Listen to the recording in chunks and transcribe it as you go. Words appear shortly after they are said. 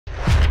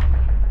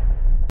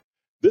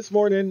This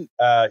morning,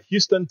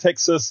 Houston,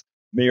 Texas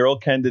mayoral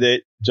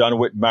candidate John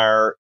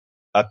Whitmire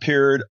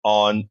appeared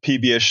on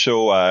PBS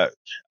show.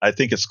 I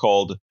think it's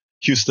called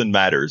Houston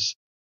Matters.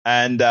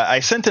 And I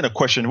sent in a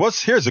question.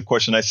 Here's the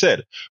question. I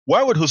said,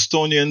 why would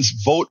Houstonians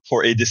vote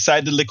for a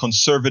decidedly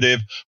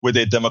conservative with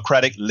a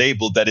Democratic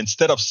label that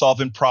instead of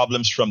solving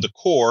problems from the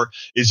core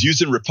is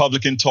using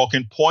Republican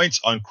talking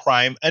points on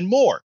crime and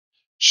more?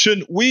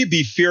 Shouldn't we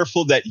be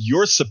fearful that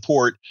your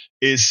support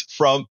is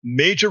from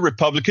major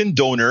Republican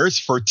donors,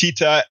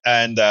 Fertitta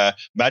and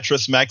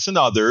Mattress Max and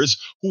others,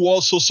 who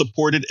also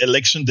supported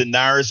election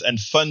deniers and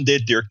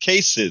funded their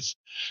cases?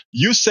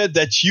 You said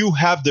that you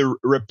have the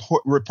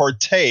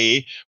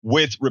repartee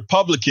with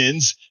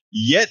Republicans,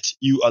 yet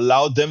you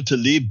allowed them to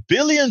leave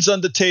billions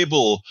on the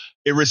table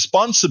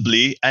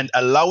irresponsibly and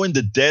allowing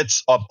the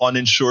deaths of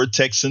uninsured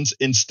Texans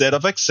instead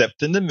of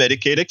accepting the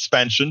Medicaid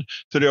expansion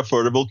to the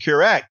Affordable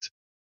Care Act.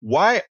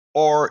 Why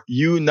are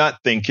you not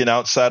thinking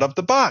outside of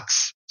the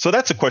box? So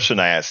that's a question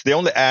I asked. They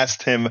only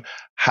asked him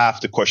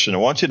half the question. I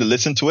want you to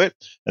listen to it,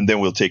 and then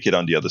we'll take it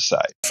on the other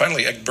side.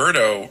 Finally,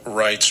 Egberto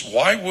writes,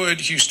 why would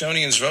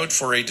Houstonians vote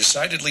for a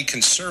decidedly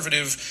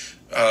conservative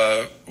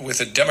with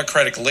a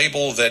Democratic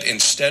label that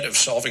instead of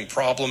solving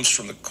problems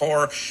from the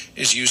core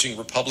is using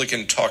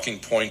Republican talking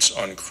points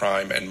on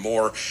crime and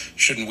more?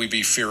 Shouldn't we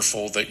be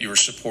fearful that your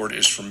support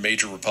is from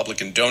major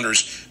Republican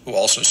donors who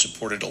also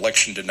supported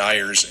election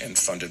deniers and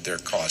funded their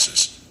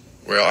causes?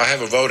 Well, I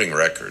have a voting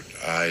record.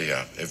 I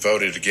have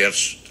voted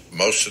against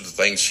most of the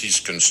things he's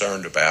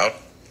concerned about.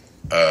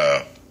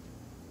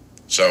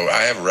 So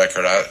I have a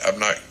record. I'm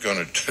not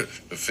going to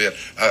defend.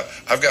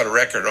 I've got a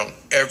record on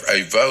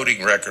a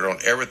voting record on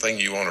everything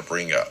you want to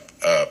bring up.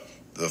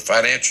 The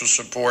financial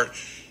support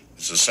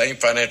is the same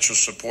financial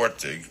support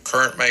the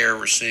current mayor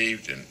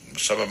received, and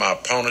some of my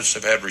opponents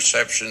have had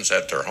receptions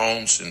at their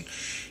homes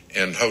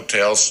and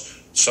hotels.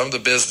 Some of the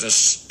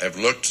business have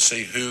looked to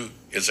see who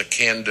is a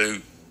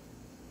can-do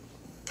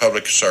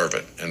public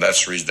servant, and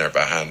that's the reason they're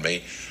behind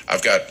me.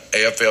 I've got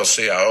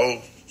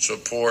AFL-CIO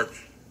support,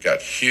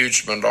 got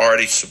huge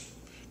minority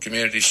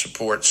community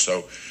support,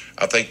 so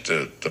I think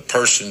the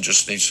person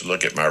just needs to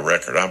look at my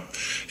record. I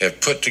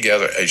have put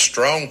together a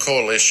strong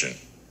coalition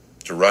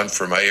to run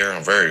for mayor.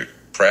 I'm very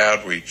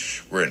proud.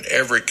 We're in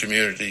every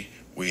community.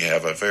 We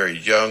have a very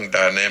young,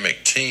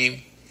 dynamic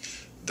team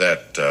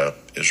that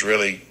is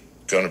really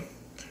going to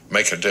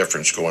make a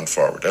difference going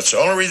forward. That's the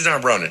only reason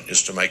I'm running,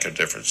 is to make a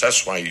difference.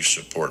 That's why you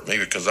support me,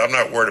 because I'm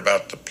not worried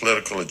about the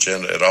political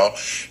agenda at all.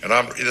 And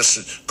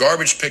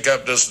garbage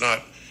pickup is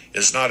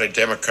not a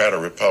Democrat or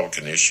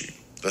Republican issue.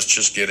 Let's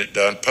just get it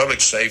done. Public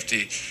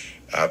safety,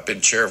 I've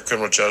been chair of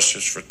criminal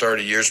justice for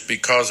 30 years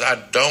because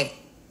I don't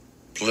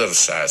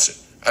politicize it.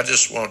 I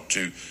just want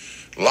to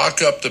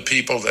lock up the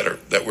people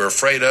that we're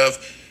afraid of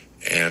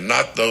and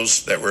not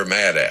those that we're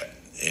mad at.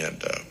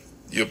 And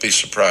you'll be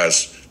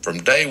surprised.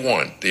 From day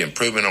one, the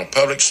improvement on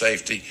public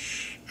safety,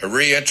 a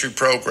reentry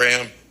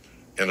program,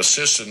 and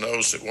assisting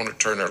those that want to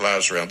turn their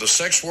lives around. The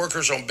sex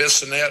workers on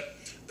Bissonnette,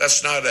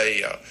 that's not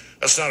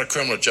a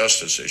criminal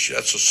justice issue.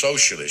 That's a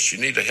social issue.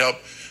 You need to help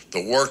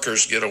the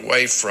workers get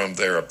away from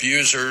their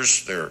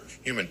abusers, their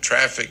human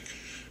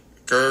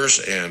traffickers,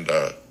 and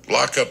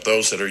lock up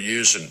those that are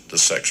using the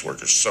sex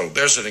workers. So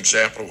there's an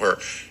example where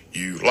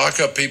you lock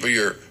up people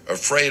you're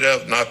afraid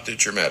of, not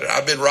that you're mad at.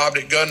 I've been robbed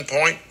at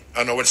gunpoint.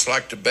 I know what it's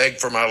like to beg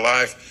for my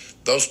life.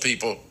 Those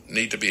people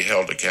need to be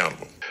held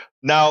accountable.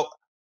 Now,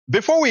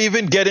 before we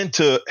even get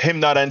into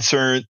him not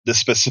answering the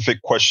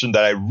specific question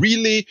that I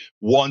really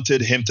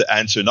wanted him to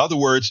answer, in other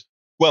words,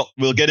 well,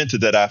 we'll get into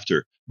that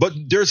after. But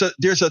there's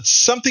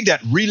something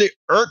that really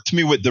irked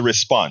me with the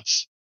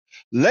response.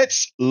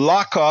 Let's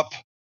lock up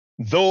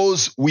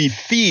those we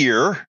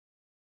fear,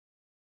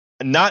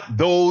 not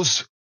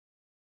those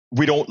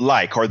we don't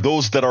like or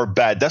those that are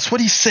bad. That's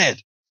what he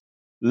said.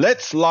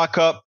 Let's lock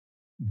up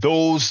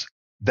those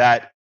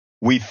that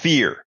we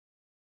fear.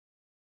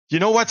 You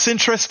know what's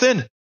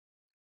interesting?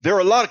 There are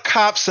a lot of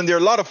cops and there are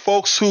a lot of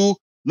folks who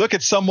look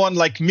at someone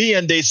like me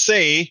and they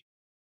say,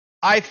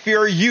 I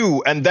fear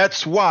you, and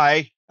that's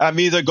why I'm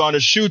either going to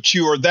shoot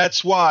you, or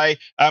that's why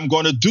I'm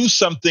going to do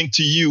something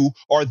to you,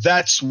 or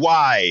that's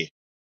why.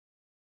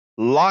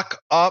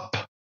 Lock up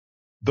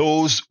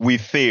those we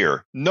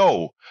fear.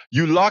 No,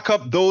 you lock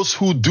up those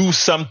who do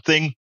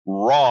something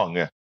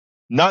wrong,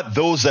 not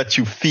those that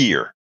you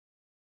fear.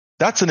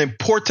 That's an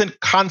important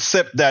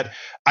concept that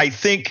I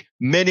think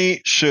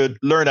many should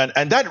learn.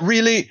 And that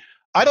really,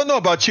 I don't know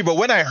about you, but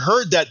when I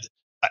heard that,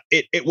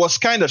 it was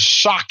kind of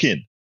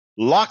shocking.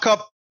 Lock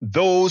up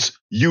those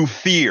you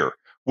fear.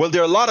 Well,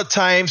 there are a lot of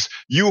times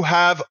you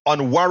have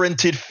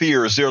unwarranted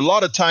fears. There are a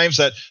lot of times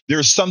that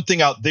there's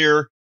something out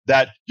there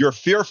that you're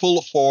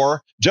fearful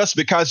for just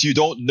because you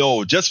don't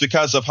know, just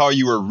because of how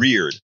you were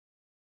reared.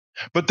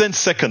 But then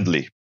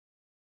secondly,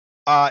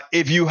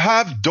 if you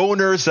have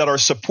donors that are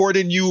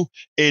supporting you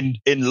in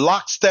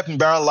lockstep and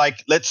barrel,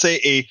 like let's say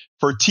a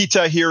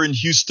Fertitta here in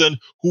Houston,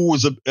 who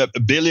was a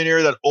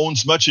billionaire that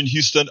owns much in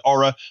Houston,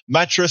 or a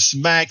Mattress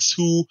Max,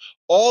 who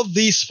all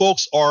these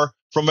folks are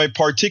from a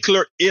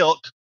particular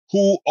ilk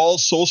who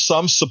also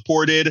some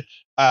supported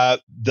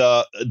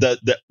the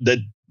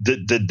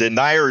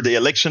denier, the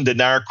election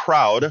denier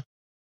crowd,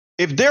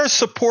 if they're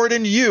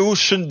supporting you,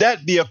 shouldn't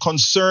that be a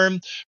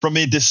concern from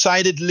a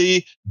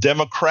decidedly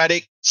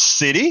democratic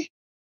city,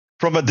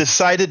 from a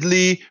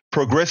decidedly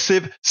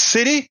progressive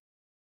city?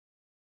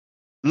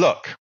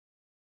 Look,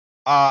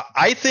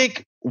 I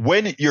think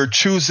when you're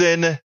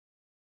choosing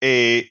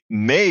a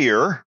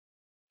mayor,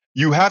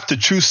 you have to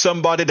choose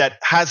somebody that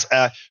has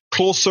a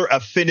closer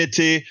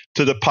affinity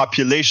to the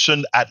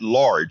population at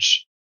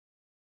large.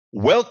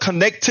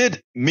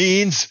 Well-connected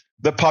means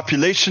the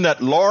population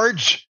at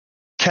large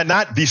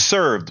cannot be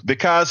served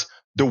because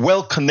the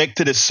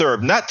well-connected is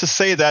served. Not to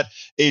say that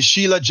a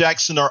Sheila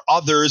Jackson or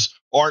others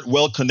aren't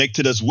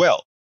well-connected as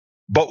well,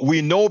 but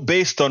we know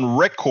based on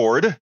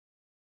record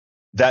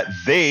that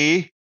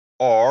they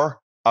are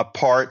a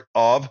part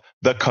of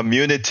the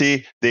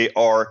community. They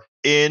are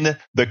in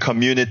the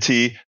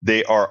community.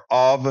 They are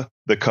of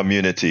the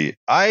community.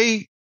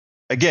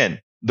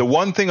 Again, the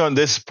one thing on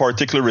this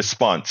particular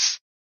response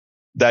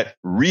that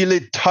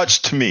really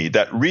touched me,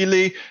 that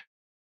really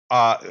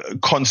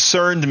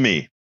concerned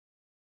me,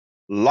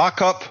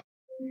 lock up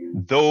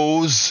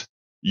those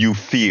you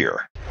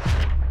fear.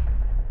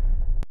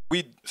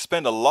 We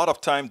spend a lot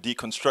of time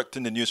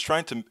deconstructing the news,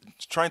 trying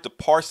to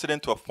parse it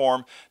into a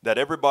form that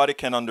everybody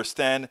can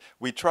understand.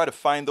 We try to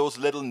find those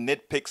little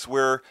nitpicks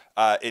where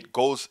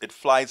it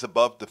flies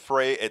above the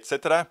fray,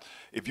 etc.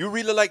 If you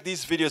really like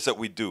these videos that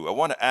we do, I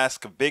want to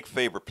ask a big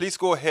favor. Please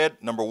go ahead,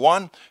 number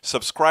one,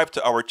 subscribe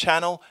to our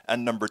channel,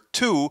 and number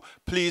two,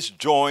 please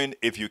join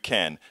if you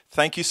can.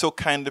 Thank you so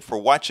kindly for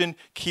watching.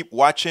 Keep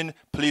watching.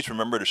 Please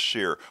remember to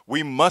share.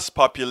 We must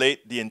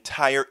populate the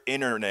entire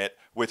internet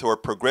with our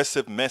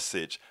progressive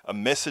message, a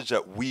message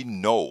that we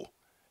know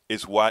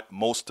is what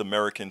most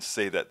Americans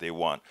say that they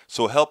want.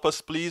 So help us,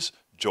 please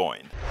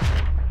join.